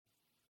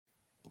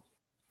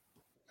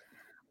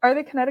Are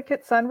the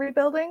Connecticut Sun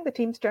rebuilding? The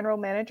team's general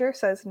manager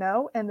says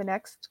no, and the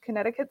next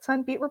Connecticut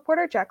Sun beat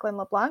reporter, Jacqueline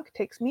LeBlanc,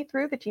 takes me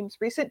through the team's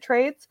recent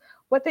trades,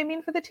 what they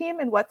mean for the team,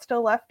 and what's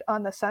still left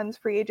on the Sun's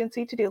free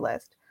agency to-do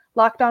list.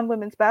 Locked On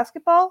Women's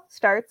Basketball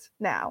starts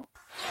now.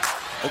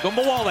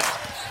 Ogunbowale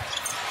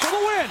for the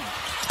win.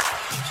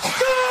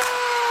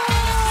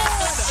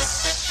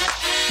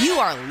 Good! You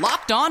are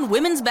Locked On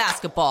Women's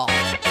Basketball,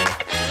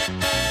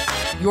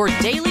 your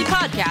daily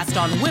podcast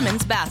on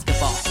women's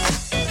basketball.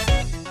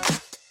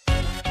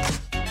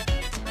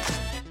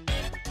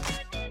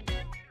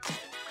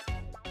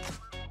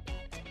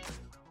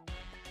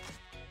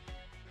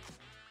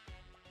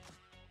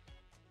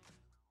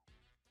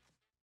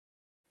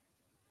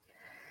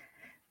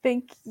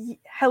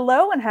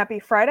 Hello and happy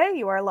Friday.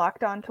 You are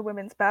locked on to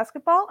women's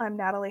basketball. I'm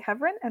Natalie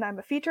Heverin, and I'm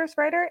a features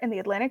writer and the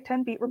Atlantic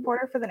 10 beat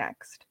reporter for The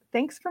Next.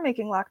 Thanks for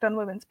making Locked On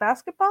Women's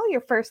Basketball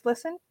your first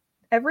listen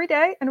every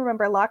day. And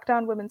remember, Locked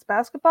On Women's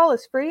Basketball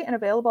is free and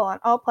available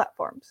on all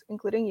platforms,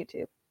 including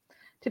YouTube.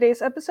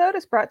 Today's episode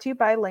is brought to you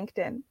by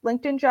LinkedIn.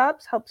 LinkedIn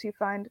Jobs helps you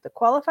find the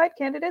qualified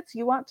candidates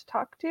you want to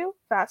talk to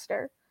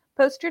faster.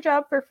 Post your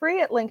job for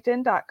free at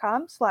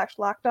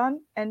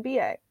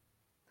linkedin.com/lockedonnba.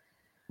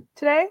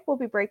 Today, we'll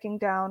be breaking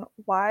down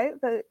why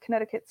the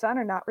Connecticut Sun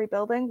are not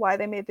rebuilding, why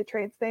they made the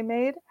trades they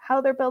made, how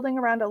they're building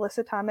around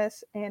Alyssa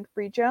Thomas and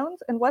Bree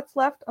Jones, and what's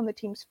left on the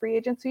team's free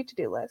agency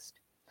to-do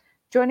list.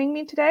 Joining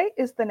me today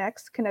is the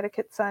next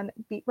Connecticut Sun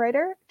beat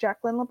writer,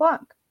 Jacqueline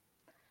LeBlanc.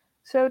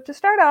 So to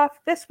start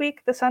off, this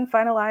week, the Sun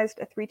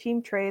finalized a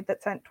three-team trade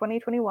that sent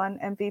 2021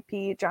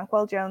 MVP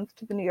Jonquel Jones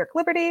to the New York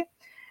Liberty,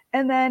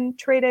 and then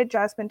traded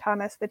Jasmine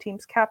Thomas, the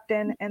team's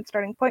captain and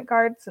starting point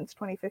guard since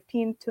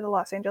 2015, to the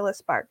Los Angeles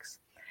Sparks.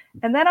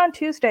 And then on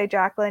Tuesday,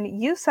 Jacqueline,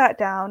 you sat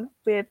down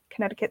with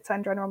Connecticut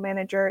Sun general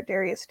manager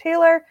Darius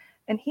Taylor,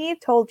 and he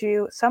told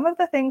you some of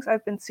the things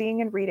I've been seeing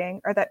and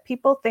reading are that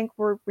people think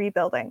we're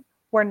rebuilding.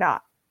 We're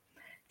not.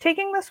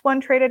 Taking this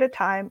one trade at a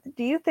time,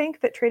 do you think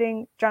that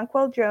trading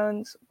Jonquel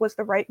Jones was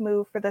the right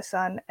move for the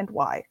Sun, and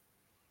why?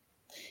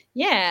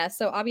 Yeah,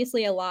 so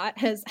obviously a lot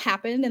has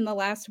happened in the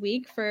last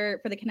week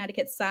for the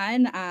Connecticut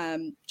Sun.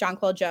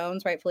 Jonquel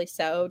Jones, rightfully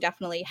so,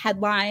 definitely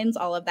headlines,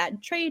 all of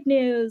that trade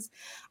news.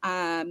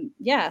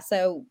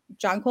 So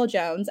Jonquel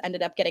Jones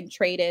ended up getting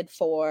traded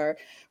for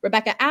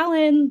Rebecca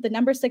Allen, the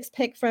number 6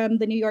 pick from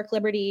the New York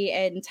Liberty,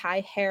 and Ty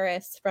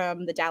Harris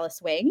from the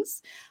Dallas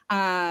Wings.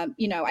 I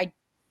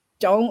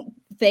don't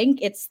think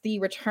it's the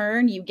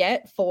return you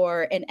get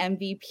for an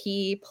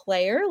MVP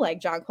player like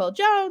Jonquel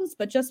Jones,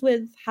 but just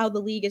with how the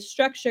league is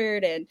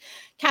structured and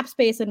cap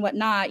space and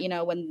whatnot,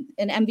 when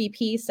an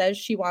MVP says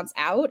she wants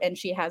out and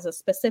she has a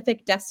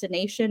specific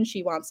destination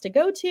she wants to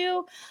go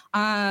to,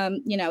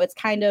 it's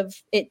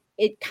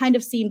it kind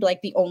of seemed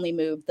like the only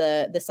move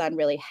the Sun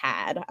really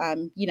had.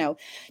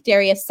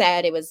 Darius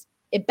said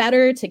it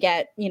better to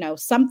get,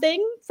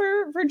 something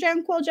for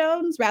Jonquel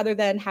Jones rather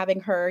than having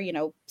her,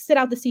 sit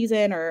out the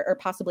season or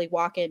possibly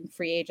walk in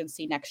free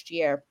agency next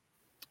year.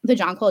 The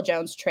Jonquel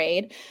Jones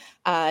trade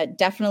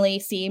definitely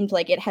seemed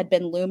like it had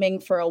been looming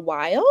for a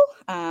while,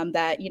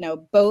 that,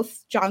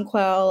 both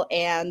Jonquel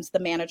and the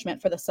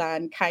management for the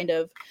Sun kind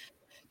of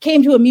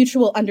came to a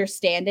mutual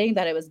understanding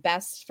that it was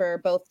best for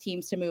both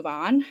teams to move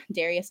on.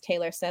 Darius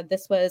Taylor said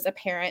this was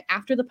apparent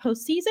after the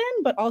postseason,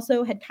 but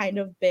also had kind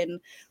of been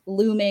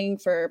looming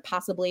for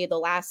possibly the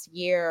last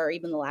year or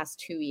even the last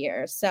 2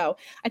 years. So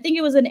I think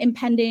it was an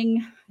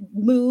impending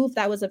move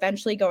that was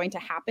eventually going to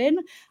happen.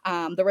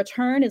 The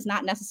return is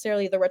not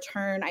necessarily the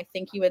return I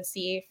think you would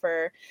see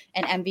for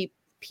an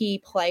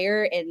MVP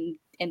player in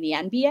the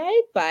NBA,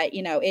 but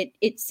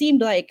it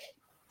seemed like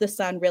the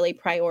Sun really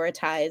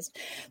prioritized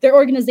their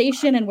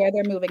organization and where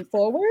they're moving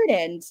forward,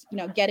 and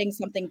getting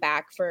something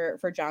back for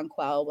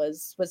Jonquel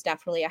was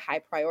definitely a high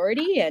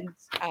priority. And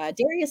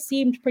Darius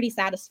seemed pretty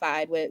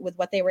satisfied with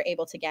what they were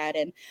able to get,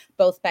 and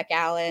both Beck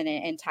Allen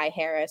and Ty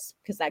Harris,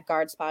 because that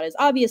guard spot is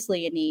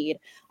obviously a need.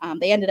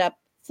 They ended up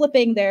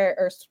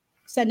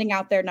sending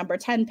out their number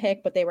 10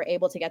 pick, but they were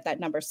able to get that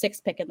number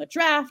 6 pick in the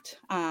draft.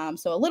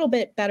 So a little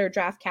bit better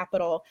draft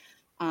capital.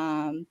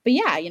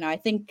 I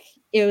think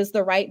it was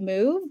the right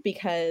move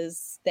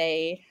because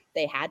they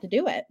had to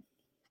do it.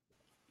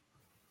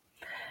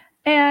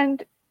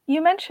 And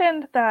you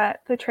mentioned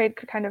that the trade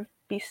could kind of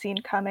be seen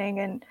coming.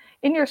 And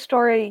in your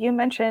story, you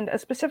mentioned a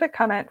specific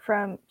comment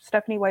from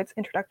Stephanie White's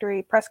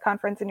introductory press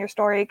conference in your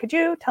story. Could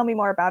you tell me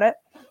more about it?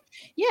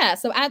 Yeah,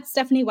 so at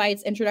Stephanie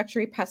White's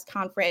introductory press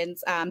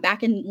conference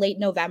back in late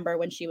November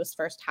when she was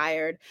first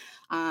hired,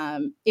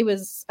 it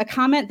was a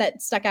comment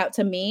that stuck out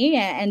to me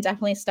and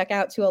definitely stuck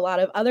out to a lot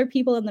of other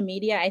people in the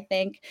media, I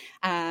think.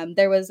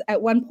 There was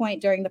at one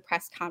point during the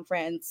press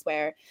conference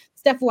where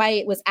Steph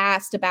White was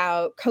asked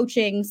about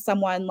coaching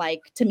someone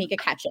like Tamika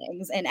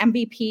Catchings, an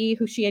MVP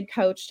who she had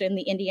coached in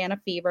the Indiana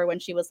Fever when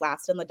she was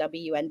last in the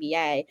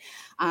WNBA.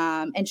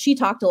 And she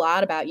talked a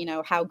lot about,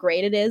 how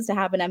great it is to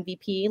have an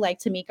MVP like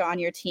Tamika on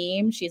your team.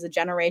 She's a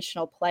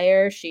generational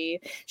player. She's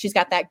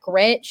got that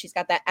grit. She's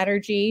got that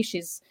energy.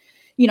 She's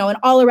an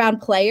all-around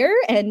player.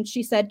 And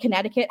she said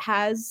Connecticut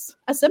has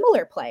a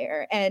similar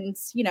player. And,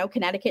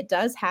 Connecticut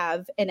does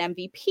have an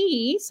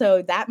MVP.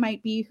 So that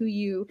might be who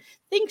you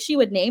think she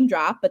would name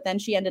drop. But then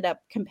she ended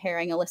up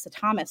comparing Alyssa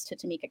Thomas to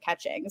Tamika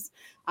Catchings.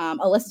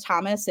 Alyssa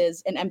Thomas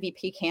is an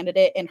MVP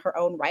candidate in her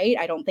own right.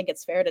 I don't think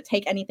it's fair to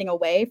take anything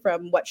away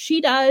from what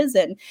she does.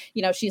 And,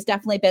 she's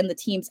definitely been the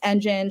team's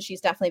engine.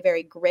 She's definitely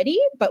very gritty.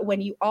 But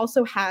when you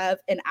also have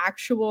an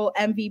actual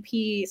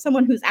MVP,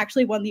 someone who's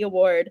actually won the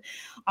award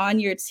on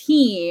your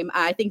team,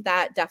 I think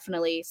that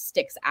definitely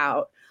sticks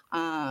out.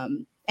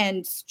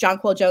 And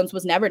Jonquel Jones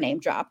was never name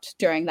dropped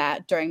during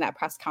that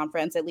press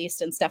conference, at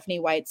least in Stephanie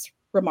White's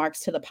remarks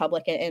to the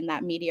public in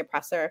that media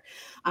presser.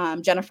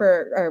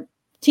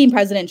 Team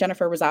president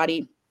Jennifer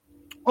Rosati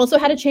also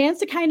had a chance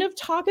to kind of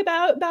talk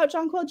about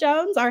Jonquel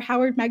Jones. Our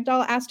Howard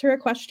Megdal asked her a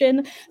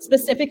question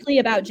specifically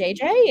about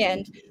JJ,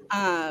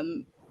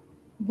 and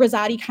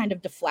Rosati kind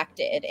of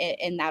deflected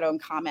in that own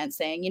comment,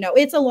 saying,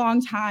 it's a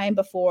long time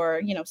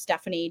before,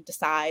 Stephanie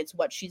decides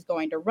what she's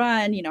going to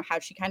run, how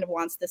she kind of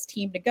wants this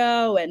team to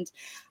go, and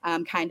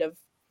kind of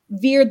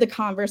veered the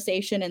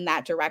conversation in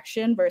that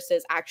direction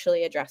versus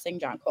actually addressing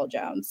Jonquel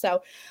Jones.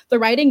 So the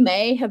writing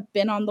may have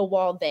been on the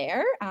wall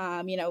there.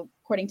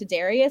 According to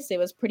Darius, it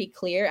was pretty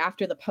clear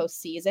after the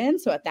postseason.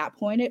 So at that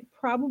point, it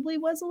probably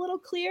was a little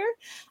clear.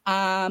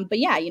 But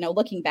yeah,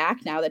 looking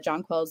back now that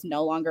Jonquel is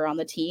no longer on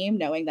the team,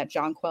 knowing that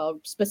Jonquel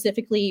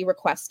specifically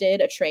requested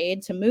a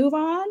trade to move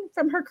on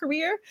from her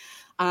career,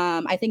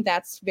 I think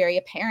that's very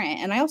apparent.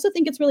 And I also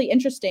think it's really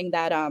interesting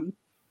that,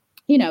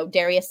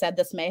 Darius said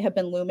this may have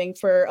been looming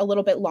for a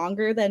little bit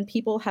longer than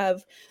people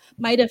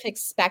might have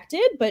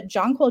expected, but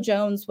Jonquel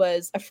Jones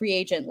was a free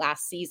agent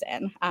last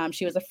season.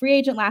 She was a free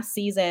agent last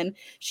season.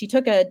 She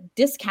took a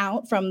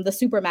discount from the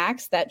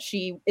Supermax that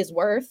she is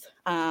worth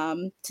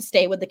to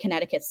stay with the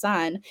Connecticut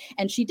Sun.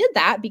 And she did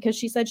that because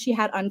she said she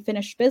had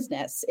unfinished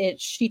business.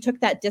 She took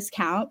that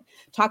discount,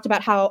 talked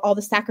about how all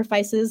the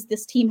sacrifices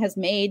this team has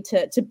made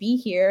to be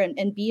here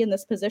and be in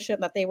this position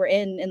that they were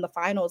in the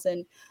finals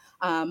in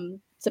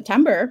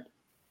September.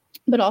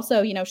 But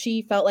also,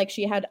 she felt like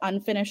she had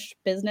unfinished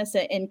business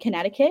in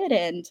Connecticut,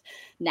 and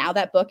now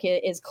that book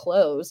is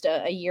closed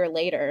a year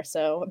later.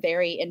 So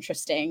very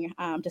interesting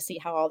to see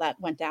how all that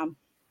went down.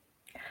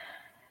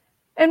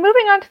 And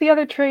moving on to the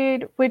other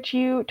trade, which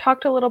you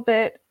talked a little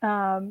bit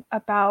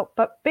about,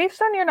 but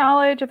based on your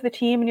knowledge of the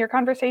team and your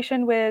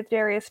conversation with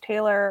Darius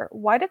Taylor,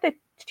 why did the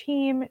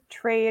team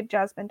trade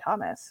Jasmine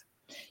Thomas?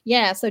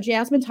 Yeah, so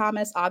Jasmine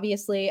Thomas,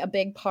 obviously a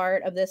big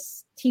part of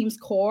this team's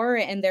core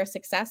and their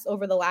success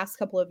over the last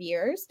couple of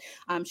years.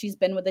 She's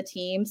been with the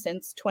team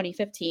since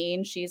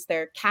 2015. She's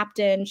their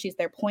captain. She's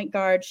their point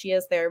guard. She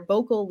is their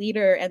vocal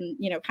leader and,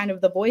 kind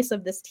of the voice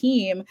of this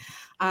team.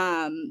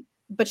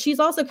 But she's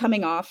also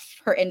coming off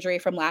her injury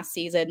from last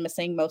season,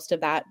 missing most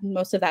of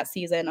that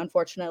season,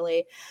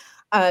 unfortunately.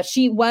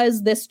 She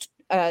was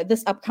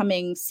this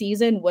upcoming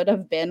season would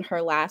have been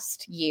her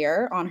last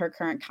year on her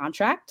current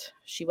contract.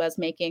 She was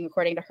making,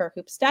 according to her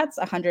hoop stats,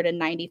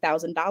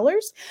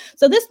 $190,000.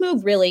 So this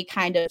move really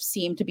kind of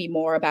seemed to be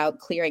more about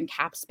clearing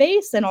cap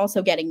space and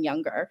also getting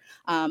younger.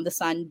 The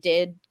Sun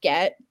did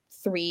get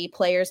 3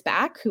 players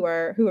back who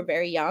are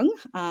very young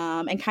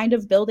and kind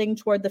of building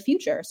toward the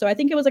future. So I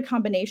think it was a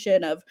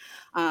combination of,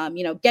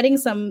 getting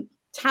some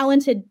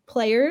talented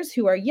players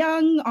who are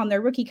young on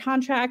their rookie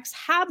contracts,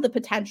 have the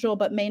potential,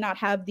 but may not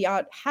have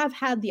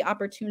had the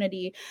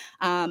opportunity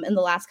in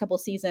the last couple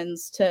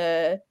seasons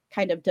to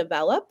kind of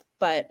develop.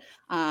 But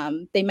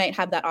they might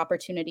have that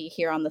opportunity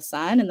here on the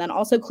Sun. And then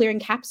also clearing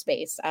cap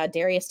space.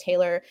 Darius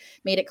Taylor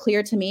made it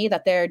clear to me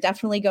that they're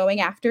definitely going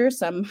after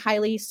some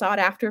highly sought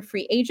after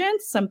free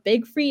agents, some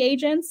big free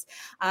agents.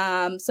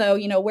 So,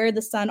 where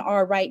the Sun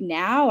are right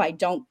now, I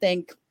don't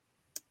think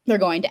they're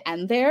going to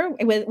end there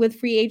with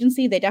free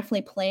agency. They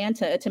definitely plan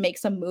to make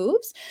some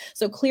moves.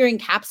 So clearing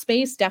cap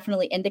space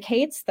definitely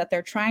indicates that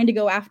they're trying to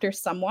go after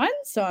someone.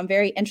 So I'm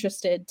very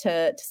interested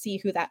to see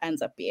who that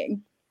ends up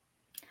being.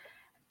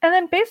 And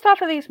then based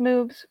off of these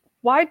moves,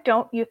 why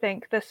don't you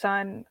think the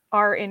Sun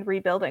are in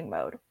rebuilding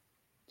mode?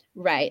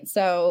 Right.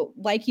 So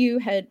like you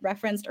had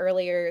referenced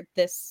earlier,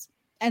 this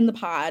and the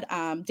pod,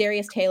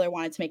 Darius Taylor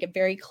wanted to make it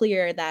very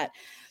clear that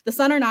the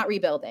Sun are not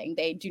rebuilding.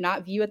 They do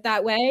not view it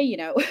that way.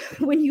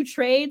 When you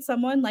trade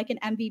someone like an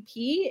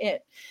MVP,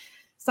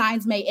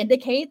 signs may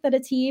indicate that a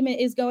team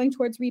is going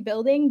towards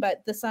rebuilding,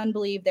 but the Sun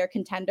believe they're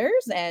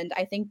contenders. And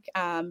I think,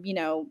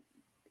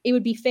 it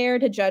would be fair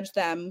to judge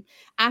them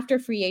after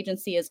free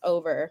agency is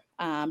over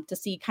to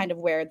see kind of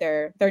where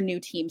their new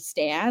team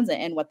stands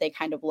and what they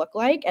kind of look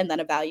like, and then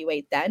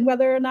evaluate then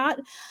whether or not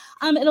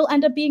it'll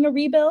end up being a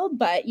rebuild.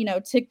 But,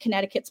 to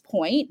Connecticut's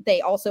point, they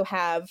also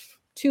have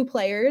 2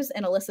 players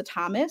in Alyssa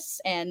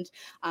Thomas and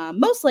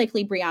most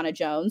likely Brianna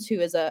Jones, who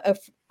is a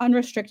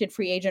unrestricted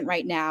free agent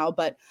right now,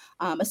 but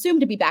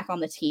assumed to be back on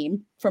the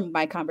team from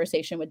my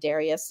conversation with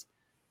Darius.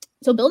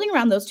 So building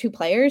around those 2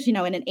 players, in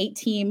an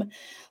 8-team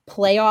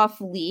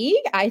playoff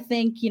league. I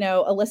think,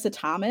 Alyssa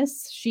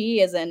Thomas, she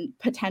is a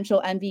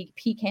potential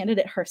MVP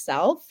candidate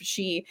herself.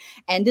 She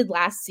ended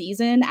last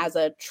season as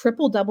a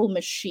triple-double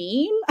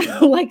machine.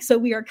 So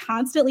we are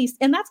constantly,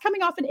 and that's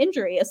coming off an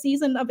injury, a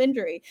season of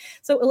injury.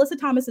 So Alyssa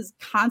Thomas is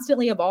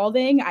constantly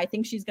evolving. I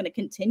think she's going to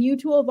continue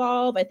to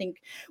evolve. I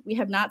think we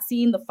have not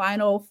seen the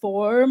final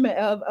form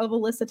of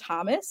Alyssa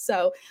Thomas.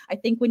 So I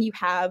think when you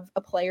have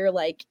a player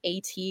like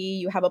AT,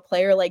 you have a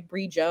player like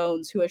Bree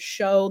Jones, who has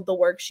showed the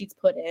work she's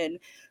put in,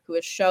 who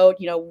has showed,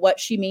 what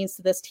she means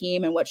to this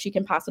team and what she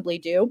can possibly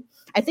do.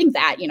 I think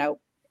that,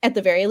 at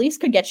the very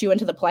least could get you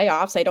into the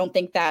playoffs. I don't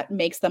think that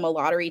makes them a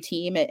lottery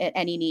team at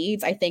any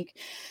needs. I think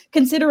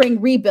considering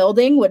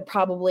rebuilding would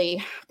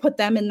probably put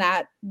them in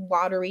that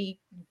lottery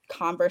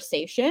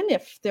conversation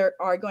if they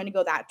are going to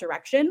go that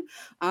direction.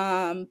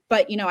 But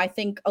I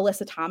think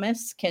Alyssa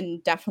Thomas can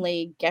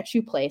definitely get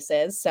you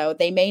places. So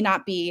they may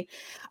not be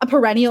a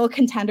perennial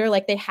contender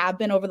like they have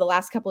been over the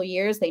last couple of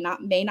years. They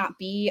may not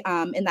be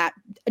in that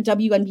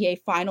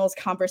WNBA finals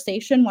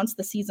conversation once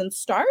the season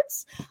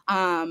starts.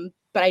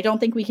 But I don't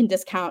think we can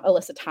discount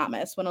Alyssa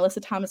Thomas. When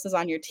Alyssa Thomas is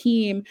on your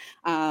team,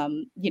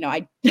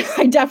 I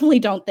definitely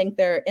don't think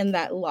they're in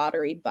that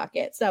lottery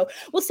bucket. So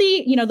we'll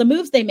see, the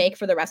moves they make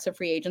for the rest of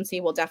free agency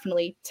will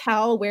definitely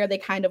tell where they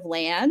kind of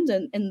land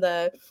in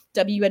the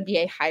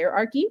WNBA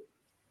hierarchy.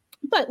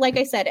 But like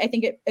I said, I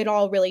think it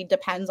all really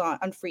depends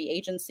on free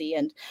agency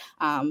and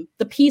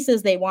the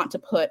pieces they want to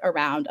put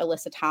around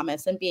Alyssa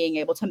Thomas and being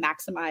able to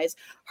maximize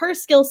her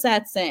skill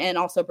sets and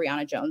also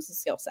Brionna Jones'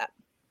 skill set.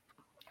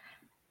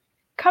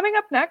 Coming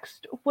up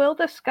next, we'll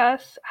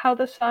discuss how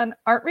the Sun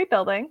aren't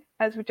rebuilding,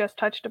 as we just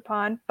touched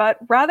upon, but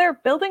rather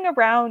building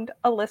around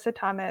Alyssa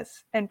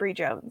Thomas and Bree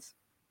Jones.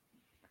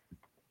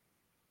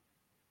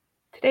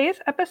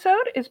 Today's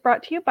episode is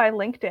brought to you by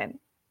LinkedIn.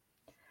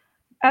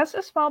 As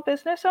a small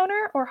business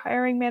owner or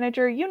hiring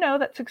manager, you know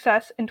that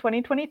success in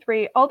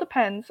 2023 all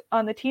depends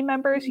on the team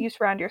members you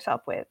surround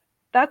yourself with.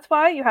 That's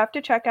why you have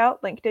to check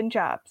out LinkedIn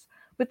Jobs.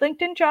 With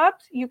LinkedIn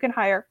Jobs, you can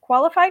hire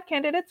qualified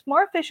candidates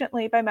more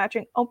efficiently by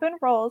matching open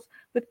roles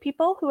with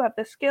people who have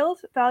the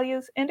skills,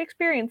 values, and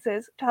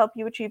experiences to help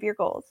you achieve your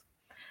goals.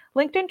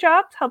 LinkedIn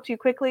Jobs helps you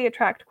quickly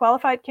attract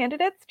qualified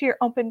candidates to your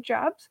open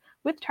jobs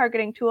with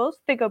targeting tools.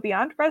 They go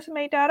beyond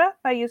resume data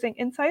by using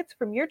insights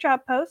from your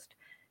job post,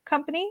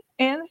 company,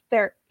 and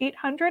their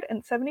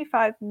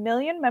 875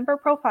 million member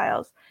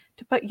profiles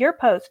to put your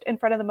post in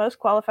front of the most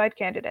qualified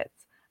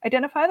candidates.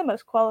 Identify the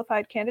most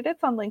qualified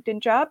candidates on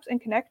LinkedIn Jobs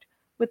and connect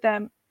with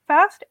them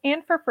fast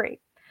and for free.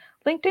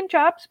 LinkedIn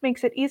Jobs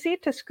makes it easy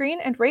to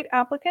screen and rate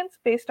applicants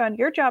based on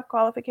your job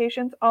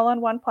qualifications all on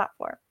one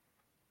platform.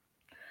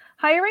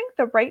 Hiring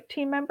the right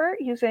team member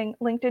using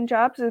LinkedIn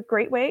Jobs is a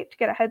great way to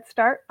get a head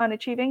start on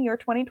achieving your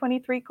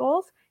 2023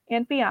 goals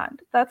and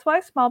beyond. That's why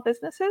small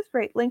businesses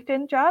rate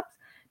LinkedIn Jobs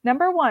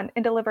 #1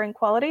 in delivering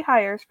quality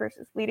hires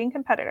versus leading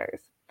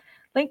competitors.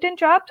 LinkedIn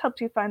Jobs helps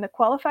you find the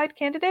qualified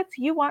candidates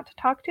you want to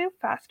talk to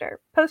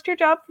faster. Post your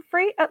job for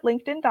free at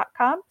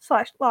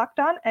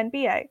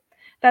linkedin.com/lockedonnba.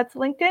 That's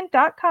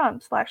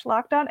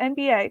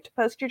linkedin.com/lockedonnba to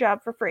post your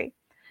job for free.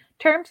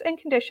 Terms and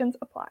conditions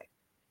apply.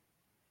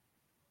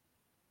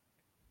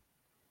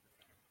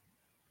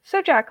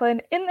 So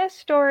Jacqueline, in this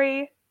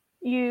story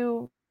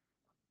that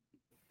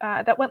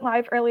went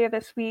live earlier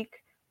this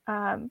week,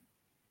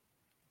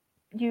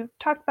 you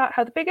talked about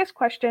how the biggest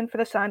question for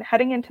the Sun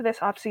heading into this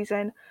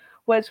offseason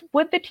was,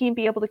 would the team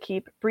be able to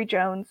keep Bree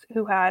Jones,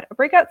 who had a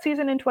breakout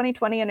season in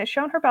 2020 and has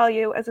shown her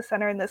value as a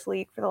center in this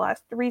league for the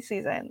last 3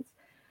 seasons?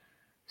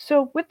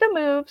 So with the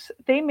moves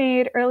they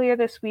made earlier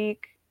this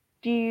week,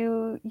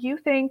 do you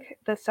think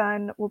the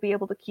Sun will be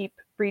able to keep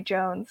Bree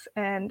Jones?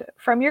 And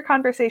from your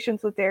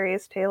conversations with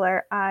Darius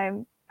Taylor,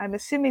 I'm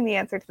assuming the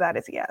answer to that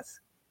is yes.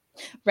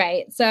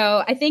 Right.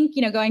 So I think,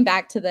 going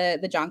back to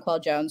the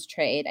Jonquel Jones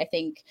trade, I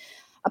think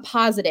a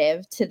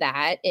positive to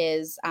that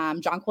is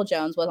Jonquel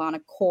Jones was on a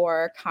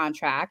core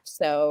contract,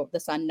 so the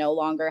Sun no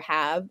longer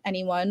have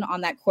anyone on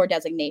that core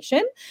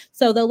designation.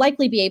 So they'll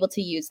likely be able to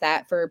use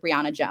that for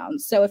Brionna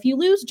Jones. So if you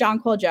lose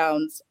Jonquel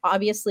Jones,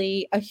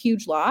 obviously a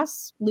huge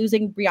loss.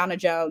 Losing Brionna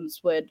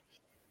Jones would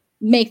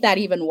make that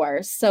even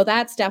worse. So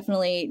that's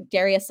definitely,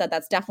 Darius said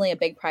that's definitely a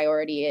big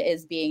priority,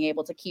 is being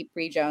able to keep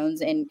Bree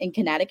Jones in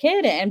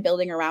Connecticut and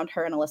building around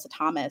her and Alyssa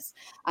Thomas.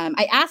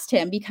 I asked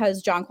him,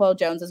 because Jonquel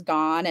Jones is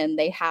gone and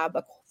they have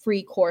a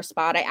free core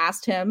spot, I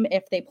asked him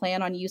if they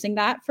plan on using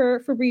that for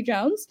Bree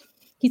Jones.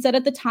 He said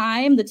at the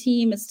time, the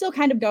team is still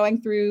kind of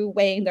going through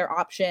weighing their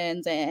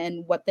options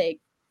and what they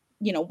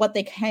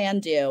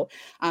can do.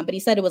 But he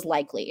said it was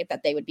likely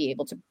that they would be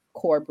able to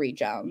core Bree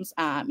Jones.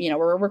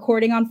 We're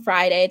recording on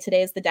Friday.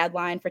 Today is the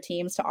deadline for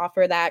teams to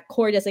offer that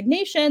core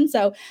designation.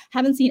 So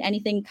haven't seen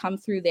anything come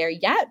through there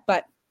yet,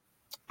 but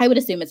I would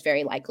assume it's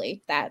very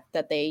likely that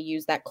they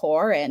use that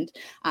core. And,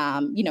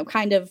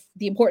 kind of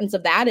the importance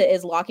of that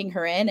is locking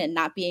her in and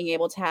not being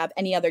able to have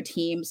any other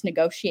teams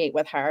negotiate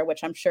with her,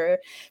 which I'm sure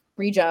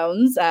Bree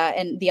Jones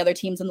and the other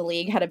teams in the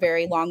league had a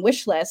very long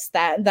wish list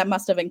that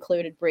must have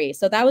included Bree.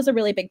 So that was a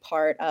really big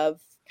part of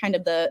kind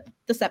of the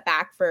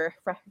setback for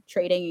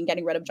trading and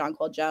getting rid of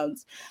Jonquel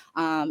Jones.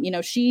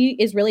 She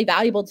is really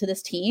valuable to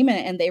this team,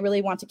 and they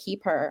really want to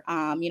keep her.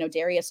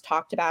 Darius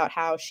talked about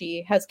how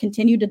she has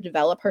continued to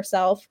develop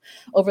herself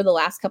over the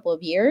last couple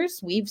of years.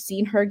 We've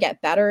seen her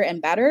get better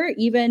and better,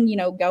 even,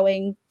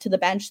 going to the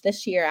bench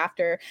this year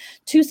after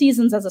 2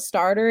 seasons as a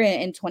starter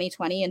in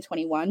 2020 and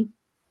 21.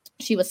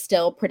 She was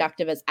still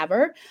productive as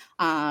ever.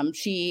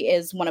 She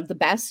is one of the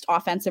best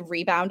offensive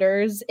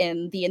rebounders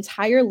in the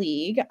entire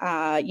league.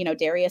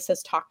 Darius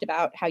has talked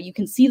about how you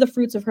can see the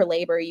fruits of her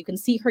labor. You can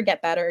see her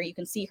get better. You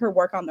can see her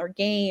work on their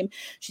game.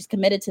 She's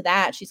committed to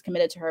that. She's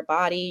committed to her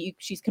body.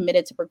 She's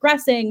committed to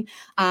progressing,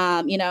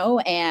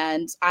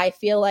 and I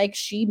feel like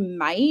she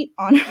might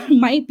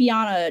be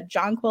on a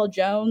Jonquel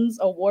Jones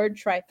award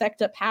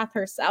trifecta path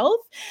herself.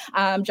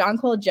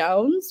 Jonquel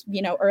Jones,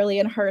 early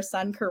in her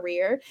Sun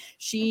career,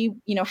 she,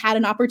 had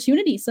an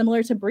opportunity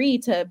similar to Bree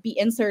to be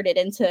inserted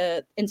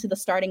into the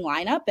starting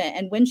lineup.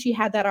 And when she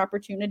had that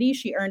opportunity,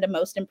 she earned a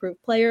Most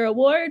Improved Player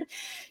award.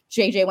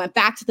 JJ went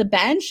back to the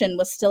bench and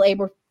was still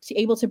able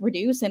to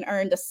produce and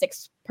earned a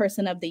 6th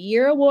Person of the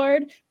Year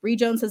award. Bree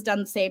Jones has done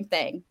the same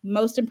thing.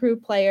 Most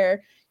Improved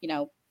Player,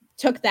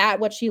 took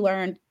what she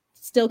learned,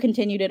 still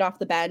continued it off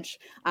the bench.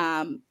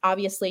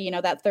 Obviously,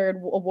 that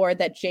third award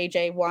that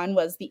JJ won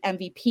was the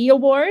MVP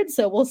award.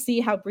 So we'll see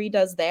how Bree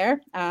does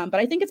there. But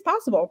I think it's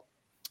possible.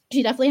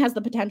 She definitely has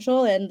the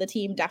potential, and the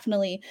team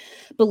definitely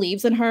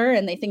believes in her,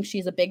 and they think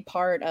she's a big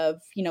part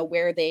of,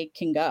 where they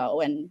can go.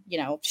 And,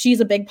 she's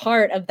a big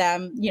part of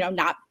them,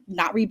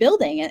 not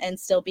rebuilding and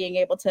still being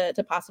able to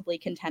possibly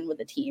contend with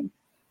the team.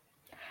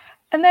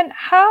 And then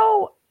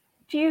how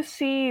do you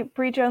see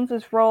Bree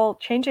Jones's role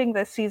changing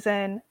this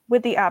season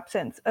with the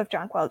absence of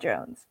Jonquel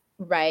Jones?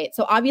 Right.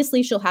 So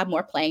obviously she'll have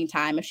more playing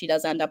time if she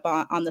does end up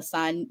on the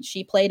Sun.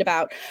 She played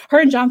her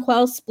and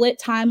Jonquel split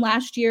time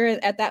last year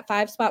at that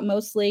 5 spot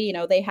mostly.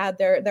 They had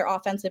their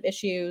offensive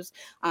issues,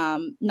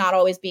 not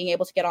always being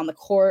able to get on the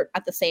court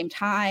at the same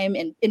time,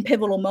 and in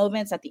pivotal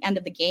moments at the end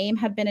of the game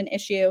have been an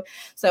issue.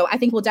 So I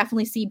think we'll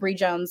definitely see Bree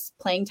Jones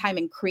playing time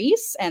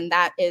increase, and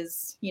that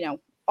is,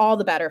 all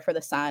the better for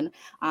the Sun.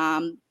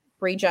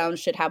 Bree Jones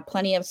should have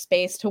plenty of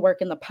space to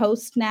work in the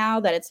post now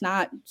that it's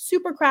not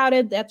super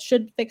crowded. That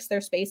should fix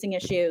their spacing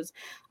issues.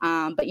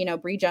 But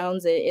Bree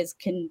Jones is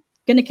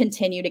going to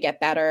continue to get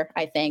better,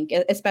 I think,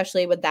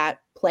 especially with that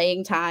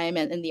playing time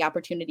and the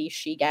opportunities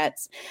she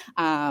gets.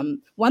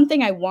 One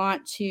thing I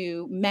want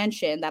to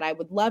mention that I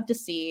would love to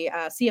see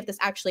if this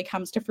actually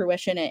comes to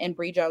fruition in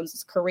Bree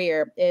Jones's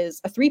career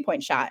is a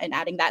 3-point shot and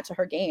adding that to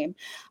her game.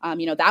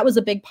 That was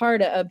a big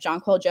part of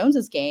Jonquel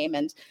Jones's game,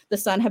 and the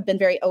Sun have been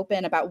very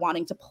open about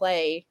wanting to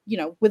play,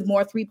 with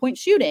more 3-point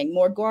shooting,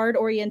 more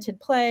guard-oriented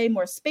play,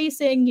 more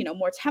spacing,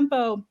 more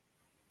tempo.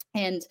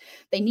 And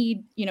they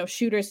need,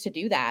 shooters to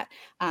do that.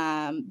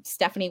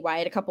 Stephanie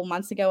White a couple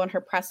months ago in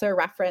her presser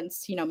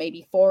referenced,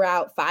 maybe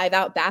 4-out,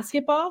 5-out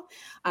basketball.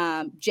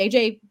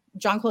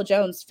 Jonquel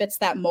Jones fits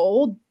that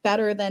mold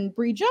better than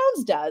Bree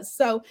Jones does.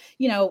 So,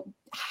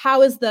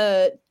 how is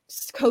the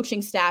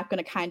coaching staff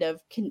going to kind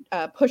of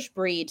push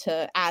Bree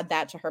to add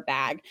that to her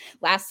bag?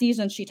 Last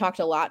season, she talked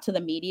a lot to the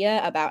media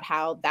about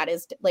how that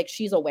is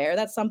she's aware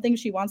that's something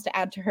she wants to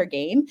add to her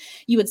game.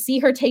 You would see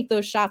her take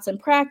those shots in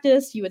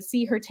practice. You would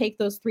see her take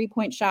those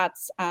 3-point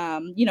shots,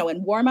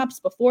 in warm-ups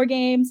before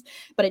games,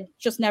 but it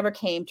just never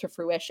came to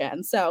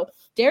fruition. So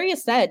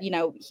Darius said,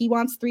 he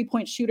wants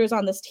 3-point shooters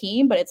on this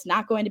team, but it's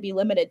not going to be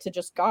limited to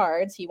just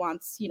guards. He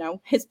wants,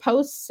 his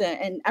posts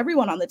and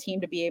everyone on the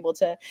team to be able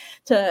to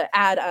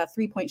add a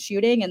 3-point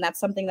shooting, and that's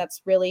something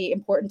that's really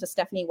important to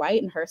Stephanie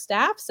White and her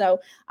staff. So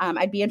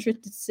I'd be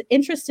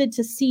interested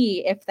to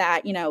see if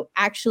that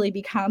actually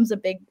becomes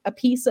a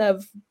piece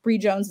of Bree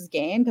Jones's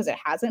game, because it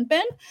hasn't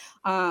been,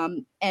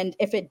 and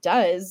if it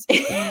does,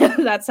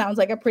 that sounds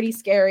like a pretty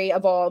scary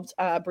evolved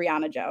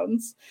Brianna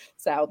Jones.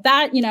 So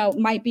that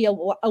might be a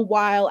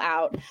while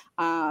out,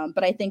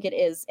 but I think it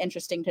is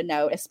interesting to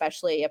note,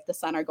 especially if the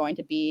Sun are going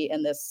to be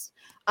in this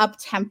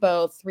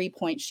up-tempo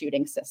 3-point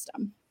shooting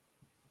system.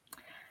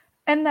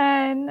 And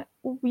then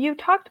you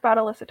talked about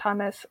Alyssa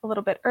Thomas a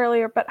little bit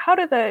earlier, but how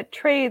do the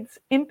trades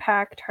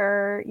impact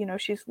her?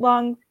 She's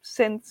long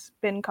since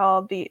been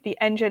called the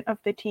engine of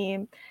the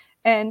team.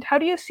 And how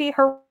do you see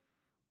her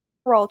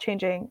role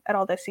changing at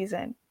all this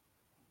season?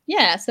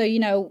 Yeah, so,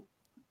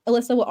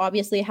 Alyssa will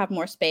obviously have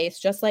more space,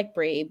 just like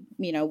Bree,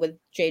 with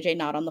JJ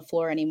not on the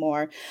floor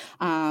anymore.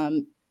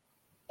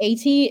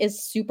 AT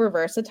is super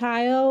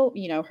versatile.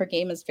 Her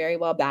game is very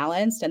well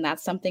balanced, and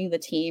that's something the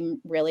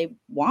team really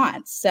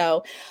wants.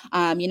 So,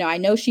 I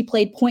know she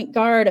played point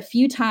guard a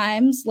few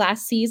times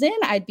last season.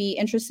 I'd be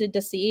interested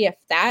to see if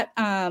that,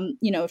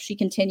 if she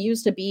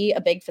continues to be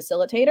a big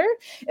facilitator,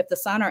 if the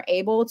Sun are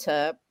able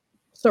to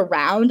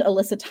surround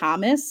Alyssa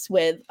Thomas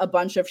with a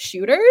bunch of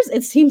shooters.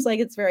 It seems like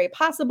it's very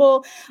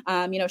possible.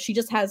 She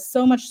just has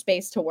so much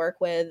space to work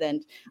with,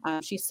 and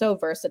she's so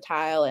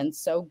versatile and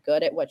so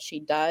good at what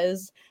she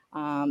does.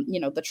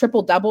 The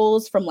triple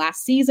doubles from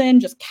last season,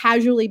 just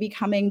casually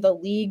becoming the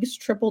league's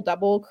triple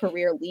double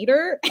career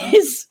leader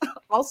is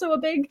also a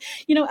big,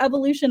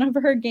 evolution of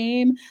her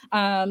game.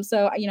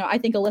 So I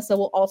think Alyssa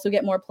will also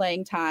get more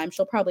playing time.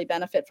 She'll probably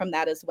benefit from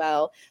that as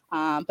well.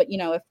 But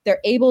if they're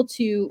able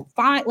to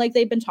find, like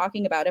they've been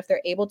talking about, if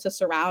they're able to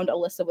surround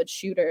Alyssa with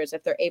shooters,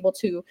 if they're able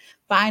to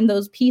find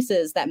those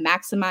pieces that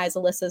maximize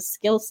Alyssa's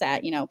skill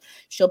set,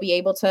 she'll be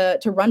able to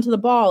run to the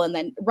ball and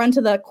then run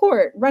to the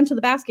court, run to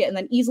the basket, and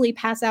then easily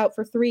pass out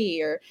for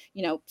three, or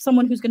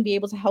someone who's going to be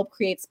able to help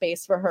create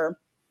space for her.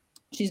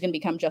 She's going to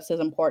become just as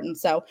important.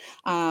 So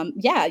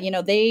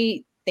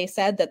they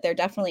said that they're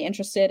definitely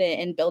interested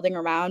in building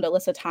around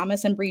Alyssa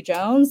Thomas and Bree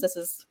Jones. This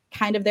is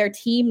kind of their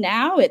team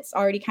now. It's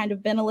already kind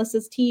of been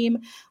Alyssa's team.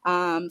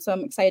 So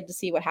I'm excited to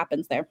see what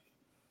happens there.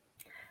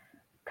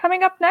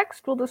 Coming up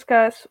next, we'll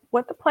discuss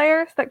what the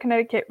players that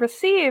Connecticut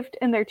received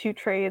in their 2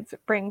 trades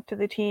bring to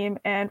the team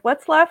and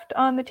what's left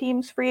on the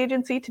team's free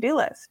agency to-do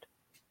list.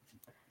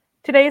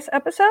 Today's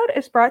episode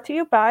is brought to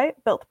you by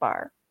Built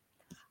Bar.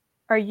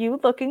 Are you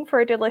looking for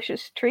a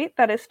delicious treat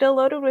that is still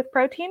loaded with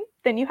protein?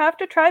 Then you have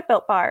to try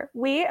Built Bar.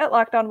 We at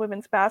Locked On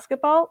Women's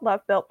Basketball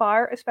love Built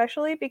Bar,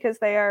 especially because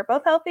they are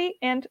both healthy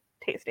and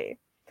tasty.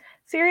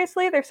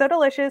 Seriously, they're so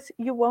delicious,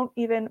 you won't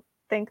even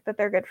think that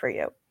they're good for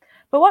you.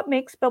 But what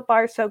makes Built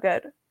Bar so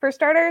good? For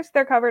starters,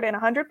 they're covered in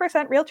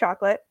 100% real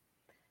chocolate.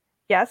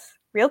 Yes,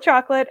 real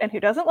chocolate, and who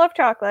doesn't love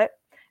chocolate?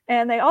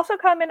 And they also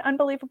come in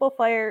unbelievable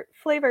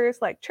flavors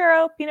like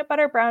churro, peanut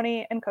butter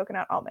brownie, and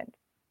coconut almond.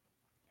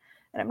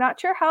 And I'm not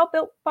sure how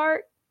Built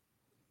Bar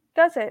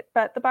does it,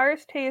 but the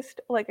bars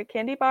taste like a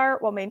candy bar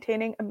while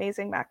maintaining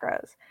amazing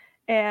macros.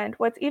 And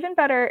what's even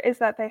better is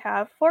that they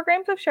have 4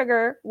 grams of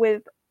sugar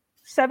with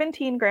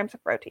 17 grams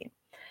of protein.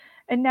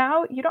 And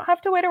now you don't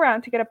have to wait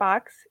around to get a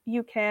box.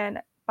 You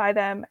can buy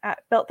them at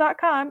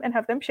built.com and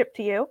have them shipped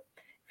to you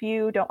if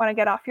you don't want to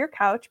get off your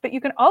couch. But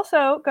you can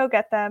also go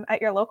get them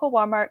at your local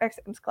Walmart or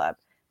Sam's Club.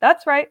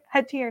 That's right.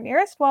 Head to your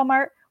nearest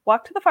Walmart,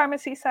 walk to the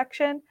pharmacy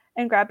section,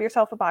 and grab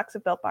yourself a box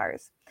of Built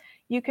Bars.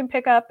 You can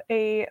pick up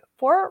a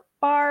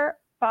 4-bar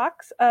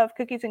box of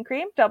cookies and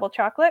cream, double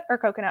chocolate, or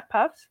coconut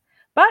puffs.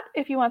 But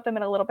if you want them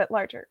in a little bit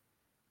larger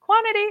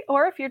quantity,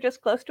 or if you're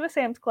just close to a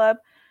Sam's Club,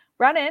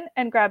 run in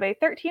and grab a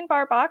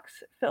 13-bar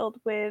box filled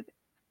with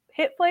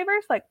hit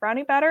flavors like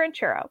brownie batter and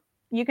churro.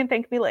 You can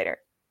thank me later.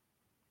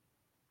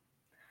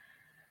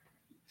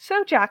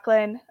 So,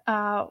 Jacqueline,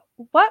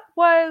 what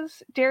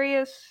was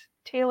Darius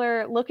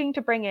Taylor looking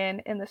to bring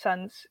in the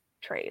Suns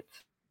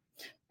trades?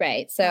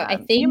 Right. So I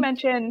think you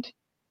mentioned.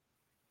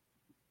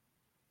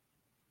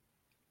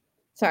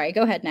 Sorry,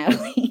 go ahead,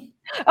 Natalie.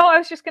 Oh, I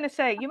was just going to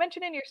say, you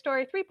mentioned in your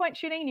story 3-point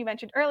shooting, and you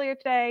mentioned earlier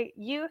today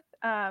youth.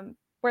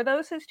 Were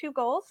those his 2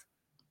 goals?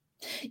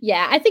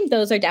 Yeah, I think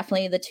those are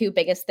definitely the 2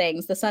 biggest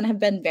things. The Sun have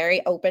been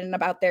very open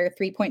about their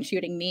 3-point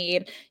shooting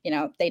need.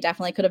 They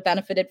definitely could have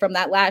benefited from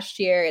that last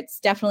year. It's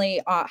definitely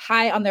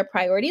high on their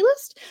priority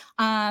list.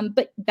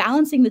 But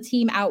balancing the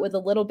team out with a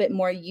little bit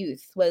more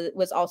youth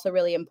was also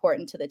really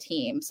important to the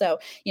team. So,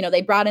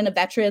 they brought in a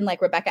veteran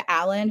like Rebecca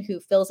Allen who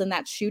fills in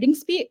that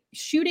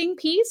shooting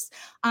piece.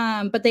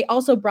 But they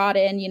also brought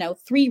in,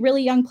 3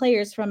 really young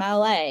players from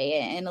LA,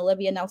 and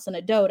Olivia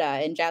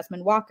Nelson-Ododa and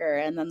Jasmine Walker,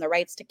 and then the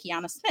rights to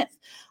Kiana Smith.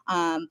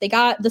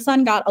 The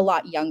Sun got a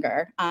lot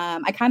younger.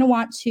 I kind of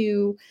want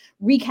to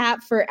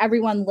recap for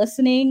everyone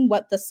listening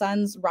what the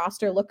Sun's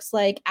roster looks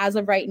like as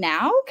of right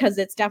now, because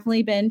it's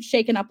definitely been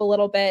shaken up a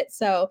little bit.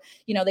 So,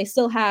 they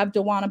still have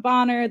DeWanna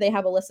Bonner, they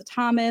have Alyssa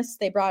Thomas,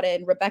 they brought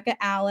in Rebecca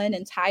Allen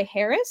and Ty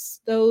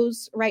Harris.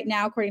 Those right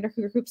now, according to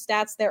Hoop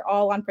Stats, they're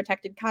all on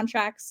protected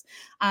contracts.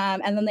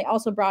 And then they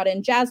also brought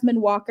in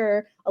Jasmine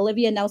Walker,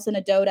 Olivia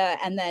Nelson-Ododa,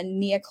 and then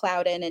Nia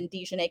Clouden and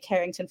Dejanay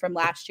Carrington from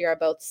last year are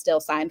both still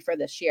signed for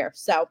this year.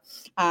 So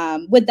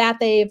with that,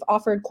 they've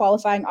offered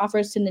qualifying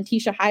offers to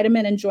Natisha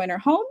Heideman and Joyner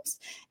Holmes.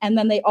 And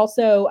then they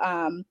also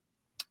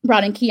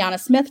brought in Kiana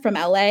Smith from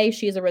LA.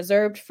 She's a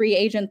reserved free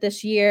agent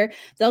this year.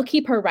 They'll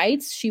keep her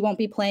rights. She won't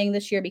be playing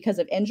this year because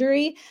of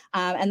injury.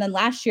 And then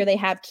last year they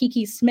have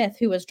Kiki Smith,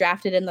 who was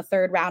drafted in the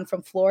 3rd round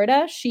from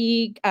Florida.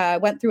 She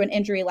went through an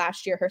injury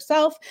last year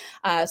herself.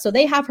 So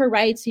they have her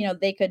rights.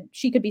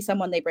 She could be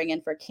someone they bring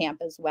in for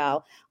camp as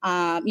well.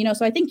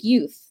 So I think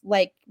youth,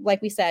 like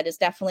we said, is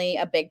definitely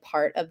a big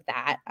part of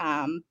that.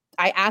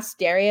 I asked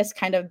Darius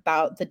kind of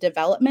about the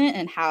development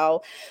and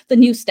how the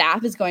new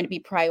staff is going to be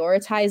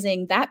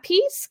prioritizing that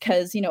piece.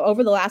 Because,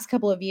 over the last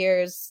couple of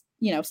years,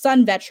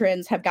 Sun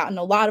veterans have gotten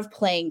a lot of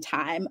playing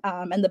time,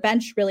 and the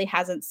bench really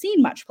hasn't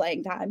seen much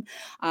playing time.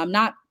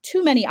 Not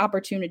too many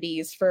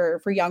opportunities for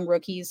young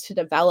rookies to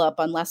develop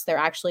unless they're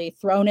actually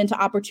thrown into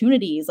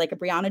opportunities like a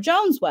Brianna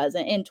Jones was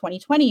in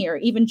 2020, or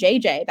even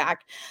JJ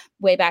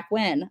way back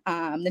when.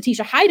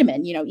 Natisha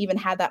Heideman, even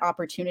had that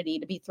opportunity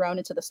to be thrown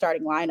into the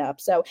starting lineup.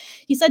 So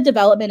he said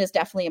development is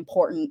definitely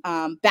important.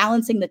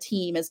 Balancing the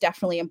team is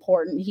definitely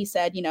important. He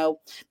said,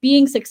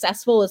 being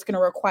successful is going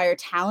to require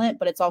talent,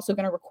 but it's also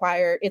going to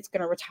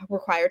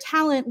require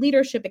talent,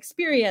 leadership,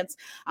 experience,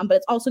 but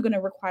it's also going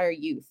to require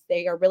youth.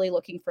 They are really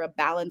looking for a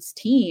balanced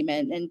team,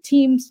 and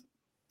teams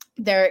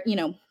they're,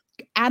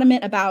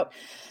 adamant about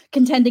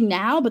contending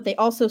now, but they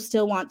also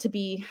still want to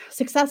be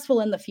successful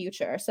in the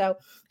future. So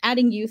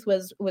adding youth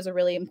was a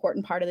really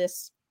important part of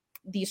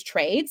these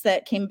trades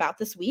that came about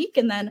this week.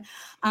 And then,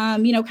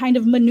 kind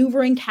of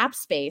maneuvering cap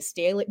space.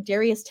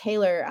 Darius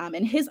Taylor,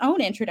 in his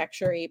own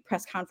introductory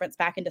press conference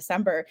back in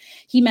December,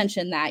 he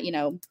mentioned that,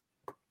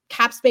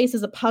 cap space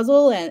is a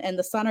puzzle, and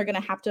the Sun are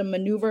going to have to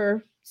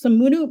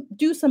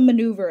do some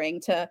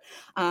maneuvering to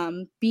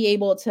be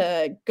able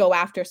to go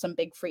after some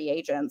big free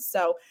agents.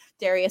 So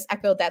Darius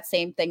echoed that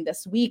same thing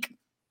this week.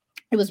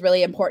 It was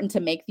really important to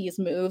make these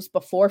moves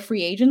before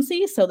free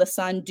agency, so the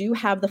Sun do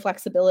have the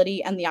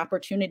flexibility and the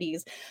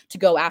opportunities to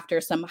go after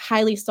some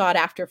highly sought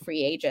after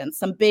free agents,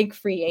 some big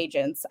free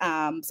agents.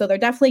 So they're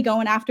definitely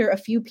going after a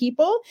few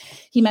people.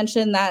 He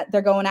mentioned that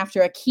they're going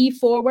after a key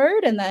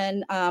forward, and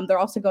then they're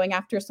also going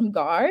after some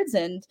guards,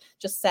 and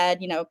just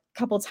said, a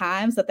couple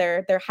times that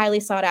they're highly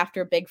sought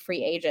after big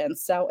free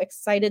agents. So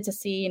excited to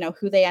see,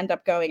 who they end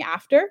up going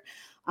after.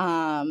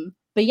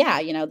 But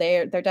yeah,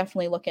 they're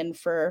definitely looking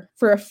for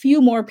a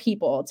few more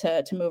people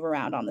to move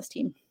around on this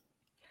team.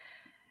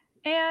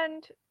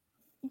 And,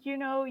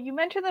 you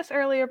mentioned this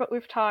earlier, but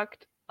we've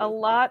talked a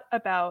lot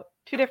about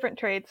two different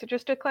trades. So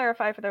just to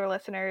clarify for the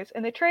listeners,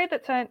 in the trade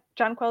that sent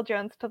Jonquel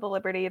Jones to the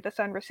Liberty, the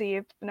Sun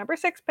received the number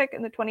 6 pick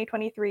in the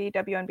 2023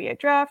 WNBA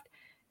draft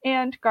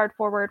and guard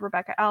forward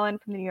Rebecca Allen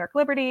from the New York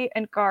Liberty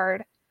and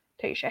guard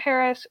Taisha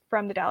Harris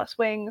from the Dallas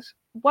Wings.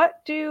 What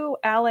do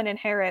Allen and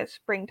Harris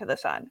bring to the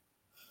Sun?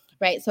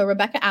 Right. So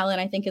Rebecca Allen,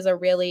 I think, is a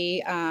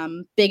really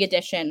big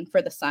addition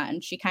for the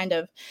Sun. She kind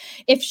of,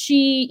 if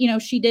she,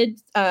 she did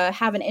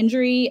have an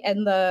injury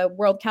in the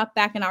World Cup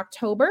back in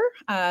October.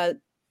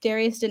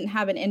 Darius didn't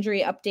have an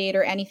injury update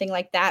or anything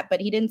like that,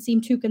 but he didn't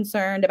seem too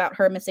concerned about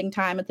her missing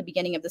time at the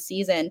beginning of the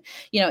season.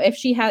 If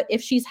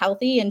she's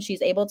healthy and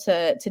she's able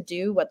to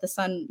do what the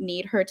Sun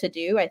need her to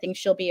do, I think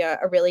she'll be a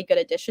really good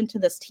addition to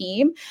this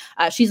team.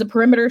 She's a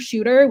perimeter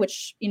shooter,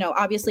 which,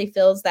 obviously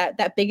fills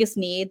that biggest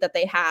need that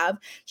they have.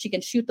 She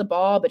can shoot the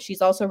ball, but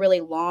she's also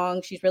really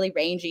long. She's really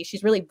rangy.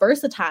 She's really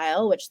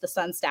versatile, which the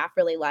Sun staff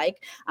really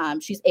like.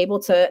 She's able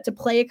to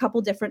play a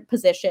couple different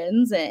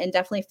positions and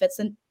definitely fits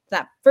in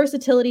that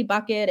versatility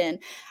bucket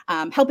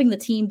and helping the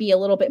team be a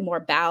little bit more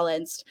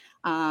balanced.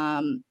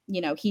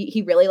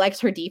 He really likes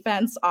her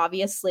defense,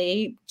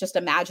 obviously, just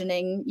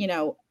imagining,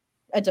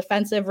 a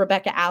defensive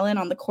Rebecca Allen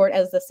on the court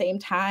at the same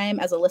time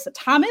as Alyssa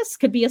Thomas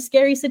could be a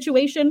scary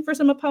situation for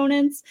some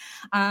opponents.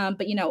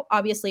 But,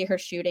 obviously her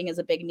shooting is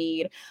a big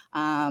need.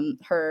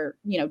 Her,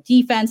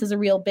 defense is a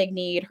real big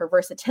need, her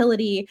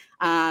versatility.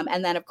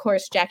 And then, of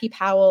course, Jackie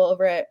Powell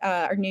over at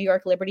our New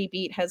York Liberty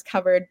beat has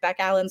covered Beck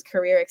Allen's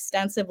career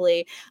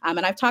extensively. And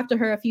I've talked to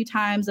her a few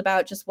times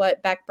about just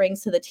what Beck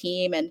brings to the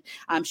team. And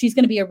she's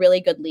going to be a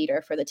really good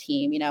leader for the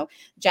team.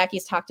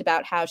 Jackie's talked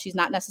about how she's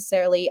not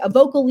necessarily a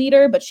vocal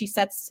leader, but she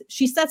sets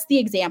the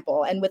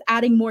example. And with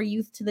adding more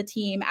youth to the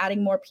team,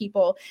 adding more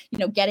people,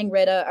 getting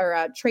rid of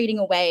or trading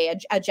away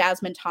a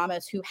Jasmine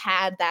Thomas who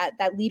had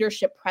that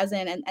leadership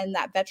present and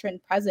that veteran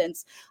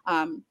presence,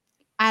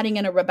 adding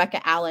in a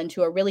Rebecca Allen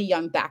to a really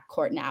young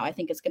backcourt now, I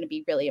think is going to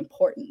be really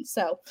important.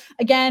 So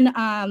again,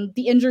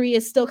 the injury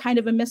is still kind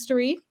of a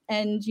mystery,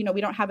 and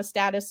we don't have a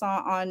status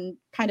on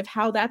kind of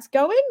how that's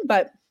going,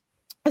 but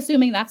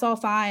assuming that's all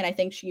fine, I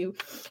think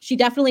she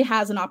definitely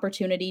has an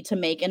opportunity to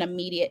make an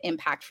immediate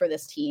impact for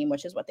this team,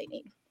 which is what they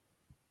need.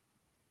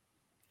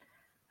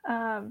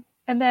 And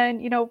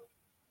then,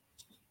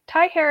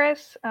 Ty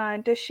Harris,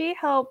 does she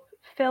help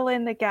fill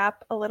in the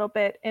gap a little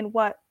bit in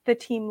what the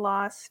team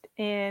lost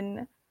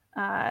in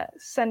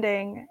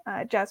sending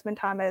Jasmine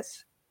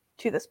Thomas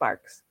to the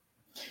Sparks?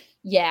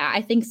 Yeah,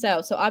 I think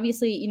so. So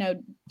obviously,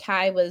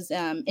 Ty was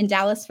in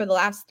Dallas for the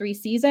last 3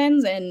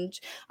 seasons, and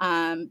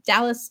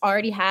Dallas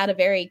already had a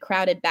very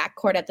crowded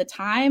backcourt at the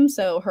time.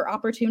 So her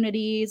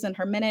opportunities and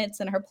her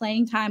minutes and her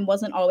playing time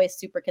wasn't always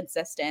super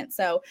consistent.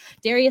 So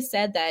Darius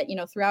said that,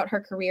 throughout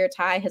her career,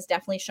 Ty has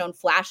definitely shown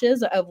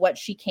flashes of what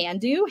she can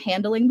do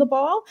handling the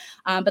ball,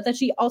 but that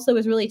she also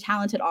is really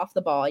talented off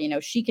the ball.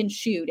 She can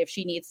shoot if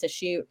she needs to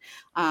shoot.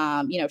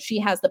 She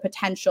has the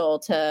potential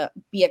to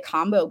be a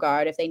combo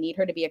guard if they need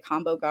her to be a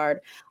combo guard.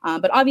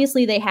 But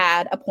obviously they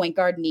had a point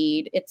guard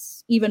need.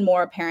 It's even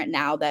more apparent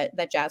now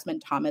that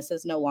Jasmine Thomas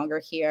is no longer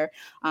here.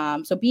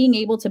 So being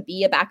able to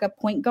be a backup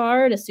point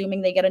guard,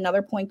 assuming they get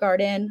another point guard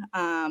in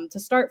to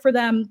start for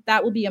them,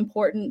 that will be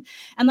important.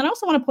 And then I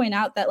also want to point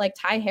out that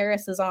Ty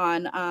Harris is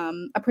on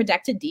a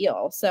protected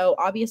deal. So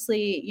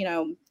obviously,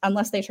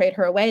 unless they trade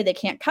her away, they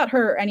can't cut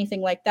her or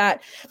anything like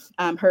that.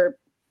 Her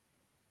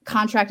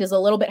contract is a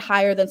little bit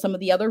higher than some of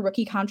the other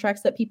rookie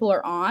contracts that people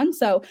are on.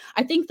 So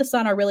I think the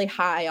Sun are really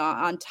high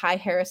on Ty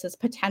Harris's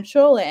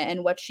potential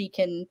and what she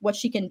can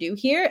do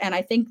here. And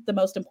I think the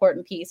most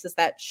important piece is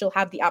that she'll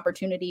have the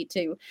opportunity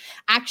to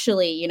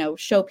actually,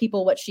 show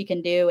people what she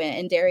can do.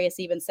 And Darius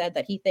even said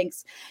that he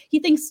thinks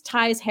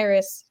Ty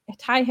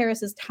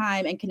Harris's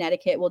time in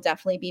Connecticut will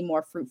definitely be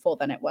more fruitful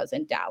than it was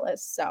in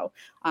Dallas. So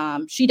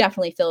she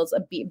definitely fills a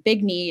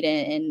big need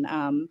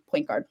in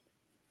point guard.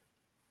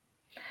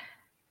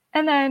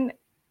 And then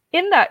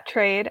In that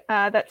trade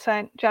that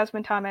sent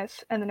Jasmine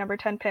Thomas and the number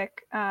 10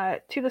 pick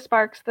to the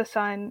Sparks, the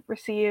Sun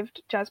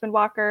received Jasmine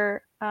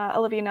Walker,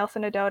 Olivia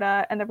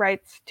Nelson-Ododa, and the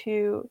rights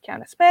to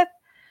Kiana Smith.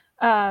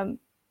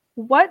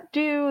 What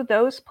do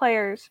those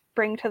players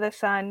bring to the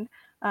Sun?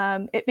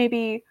 It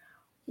maybe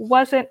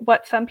wasn't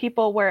what some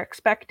people were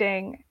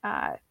expecting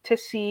to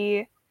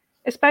see,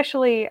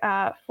 especially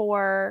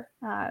for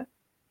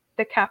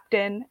the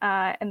captain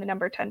and the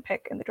number 10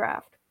 pick in the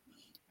draft.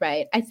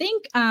 Right. I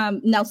think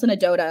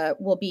Nelson-Ododa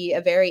will be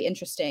a very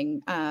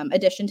interesting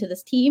addition to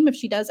this team if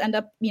she does end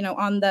up,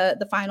 on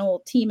the final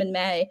team in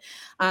May.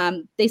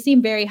 They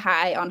seem very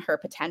high on her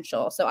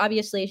potential. So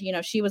obviously,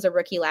 she was a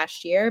rookie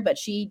last year, but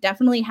she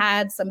definitely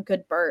had some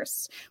good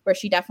bursts where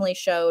she definitely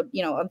showed,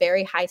 a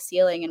very high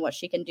ceiling in what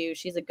she can do.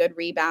 She's a good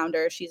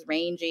rebounder. She's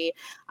rangy.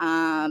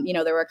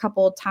 There were a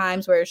couple of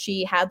times where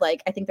she had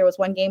I think there was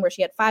one game where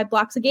she had 5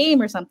 blocks a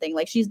game or something.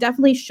 She's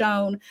definitely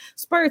shown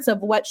spurts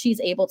of what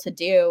she's able to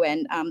do.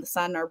 And the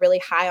Sun are really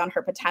high on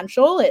her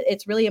potential.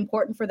 It's really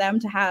important for them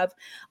to have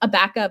a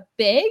backup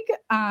big.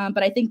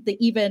 But I think the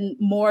even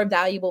more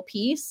valuable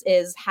piece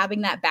is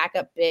having that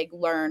backup big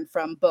learn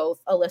from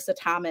both Alyssa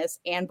Thomas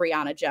and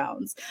Brianna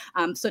Jones.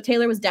 So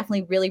Taylor was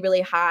definitely really,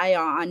 really high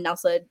on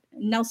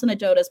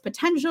Nelson-Ododa's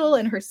potential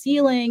and her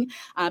ceiling.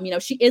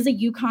 She is a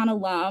UConn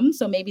alum,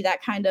 so maybe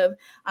that kind of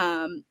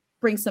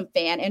bring some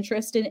fan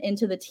interest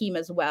into the team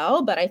as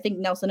well. But I think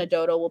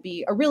Nelson-Ododa will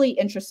be a really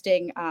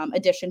interesting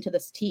addition to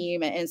this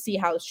team and see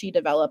how she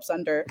develops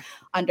under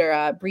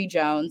Bree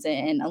Jones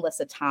and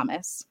Alyssa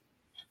Thomas.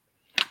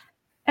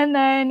 And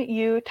then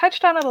you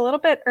touched on it a little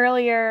bit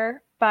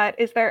earlier, but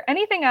is there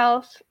anything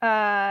else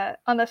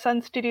on the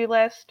Sun's to-do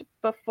list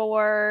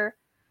before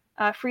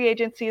free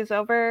agency is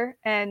over?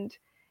 And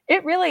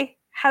it really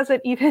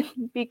hasn't even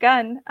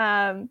begun.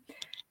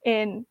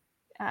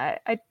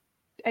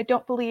 I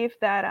don't believe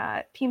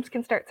that teams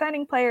can start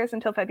signing players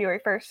until February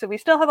 1st. So we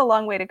still have a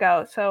long way to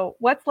go. So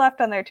what's left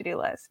on their to-do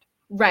list?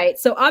 Right.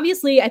 So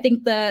obviously, I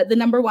think the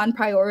number one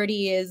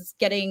priority is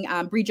getting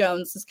Bree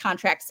Jones'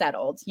 contract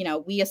settled.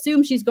 We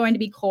assume she's going to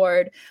be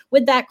cored.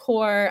 With that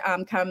core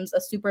comes a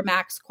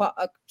supermax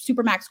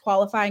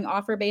qualifying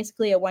offer,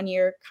 basically a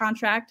 1-year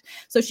contract.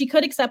 So she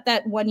could accept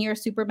that 1-year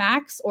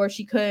supermax, or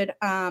she could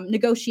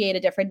negotiate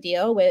a different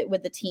deal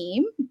with the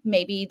team.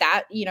 Maybe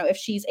that, if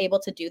she's able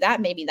to do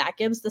that, maybe that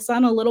gives the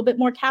Sun a little bit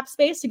more cap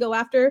space to go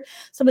after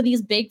some of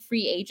these big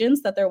free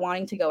agents that they're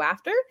wanting to go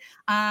after.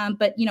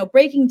 But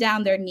breaking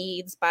down their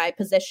needs by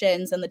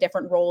positions and the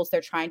different roles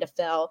they're trying to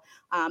fill.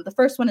 The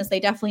first one is they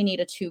definitely need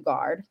a 2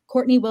 guard.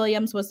 Courtney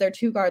Williams was their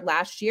 2 guard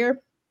last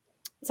year.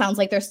 Sounds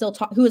like they're still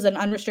who is an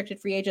unrestricted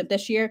free agent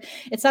this year.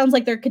 It sounds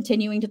like they're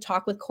continuing to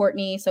talk with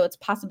Courtney, so it's a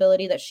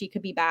possibility that she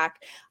could be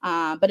back.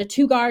 But a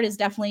 2 guard is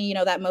definitely,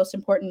 that most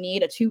important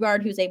need. A 2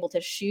 guard who's able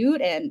to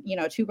shoot, and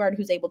a 2 guard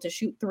who's able to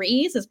shoot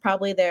threes is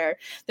probably their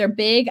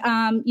big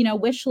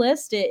wish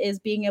list, is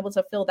being able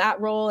to fill that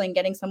role and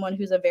getting someone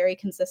who's a very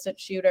consistent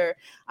shooter.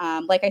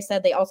 Like I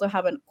said, they also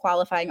have a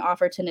qualifying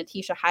offer to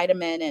Natisha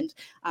Heidemann,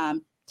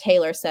 and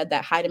Taylor said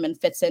that Heidemann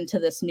fits into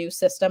this new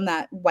system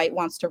that White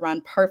wants to run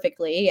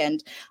perfectly.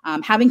 And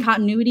having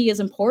continuity is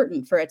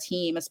important for a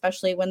team,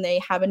 especially when they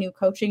have a new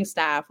coaching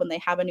staff, when they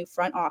have a new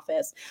front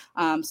office.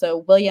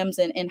 So Williams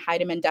and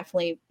Heidemann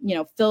definitely,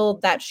 fill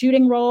that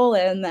shooting role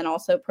and then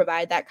also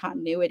provide that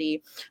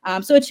continuity.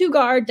 So a 2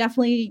 guard,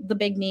 definitely the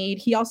big need.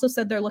 He also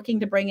said they're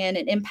looking to bring in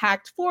an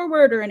impact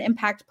forward or an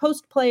impact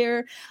post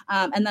player,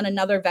 and then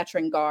another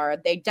veteran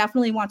guard. They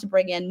definitely want to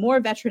bring in more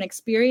veteran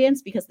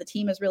experience because the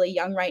team is really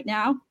young right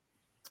now.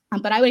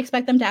 But I would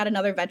expect them to add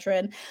another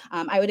veteran.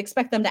 I would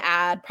expect them to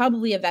add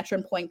probably a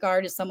veteran point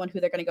guard is someone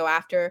who they're going to go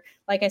after.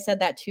 Like I said,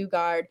 that 2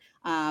 guard,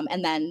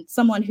 and then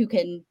someone who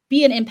can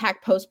be an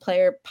impact post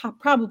player,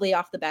 probably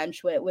off the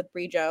bench with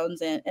Bree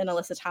Jones and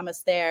Alyssa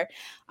Thomas there.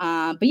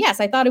 But yes,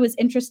 I thought it was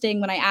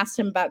interesting when I asked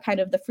him about kind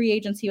of the free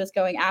agents he was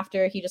going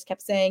after. He just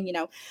kept saying,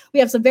 we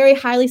have some very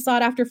highly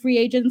sought after free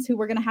agents who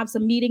we're going to have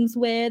some meetings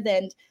with.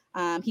 And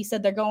he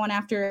said they're going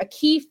after a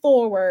key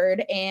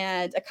forward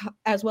and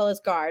as well as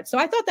guards. So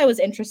I thought that was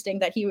interesting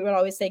that he would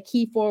always say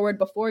key forward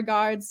before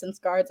guards, since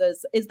guards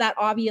is that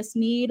obvious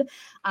need.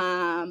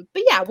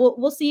 But yeah,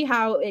 we'll see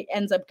how it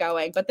ends up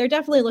going. But they're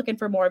definitely looking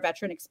for more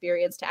veteran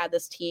experience to add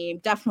this team.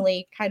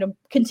 Definitely kind of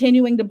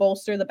continuing to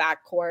bolster the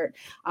backcourt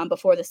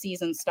before the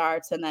season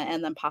starts, and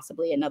then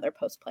possibly another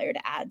post player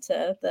to add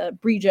to the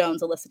Bree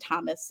Jones, Alyssa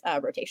Thomas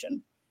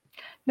rotation.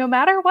 No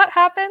matter what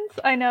happens,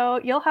 I know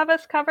you'll have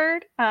us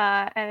covered,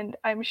 and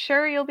I'm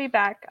sure you'll be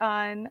back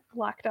on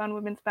Locked On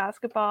Women's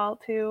Basketball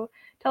to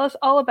tell us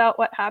all about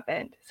what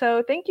happened.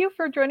 So thank you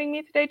for joining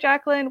me today,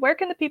 Jacqueline. Where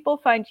can the people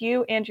find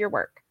you and your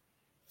work?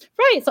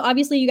 Right. So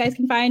obviously you guys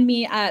can find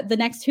me at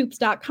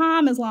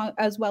thenexthoops.com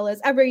as well as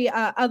every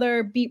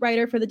other beat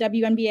writer for the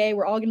WNBA.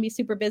 We're all going to be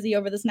super busy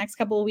over this next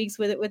couple of weeks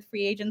with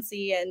free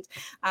agency and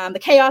the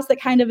chaos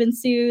that kind of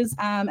ensues.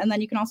 And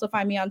then you can also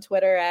find me on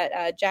Twitter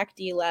at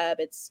JackDLeb.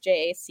 It's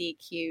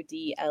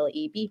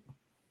JACQDLEB.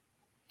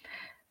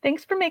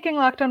 Thanks for making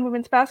Locked On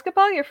Women's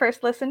Basketball your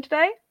first listen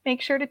today.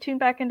 Make sure to tune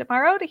back in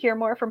tomorrow to hear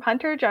more from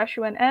Hunter,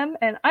 Joshua, and Em,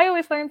 and I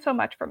always learn so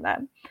much from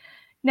them.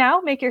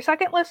 Now, make your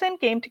second listen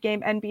Game to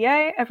Game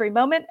NBA. Every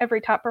moment, every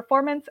top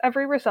performance,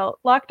 every result.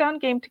 Locked On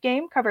Game to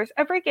Game covers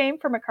every game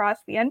from across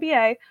the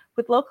NBA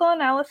with local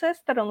analysis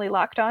that only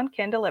Locked On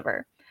can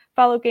deliver.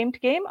 Follow Game to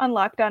Game on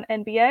Locked On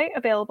NBA,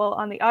 available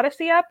on the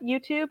Odyssey app,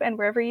 YouTube, and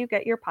wherever you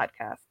get your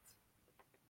podcasts.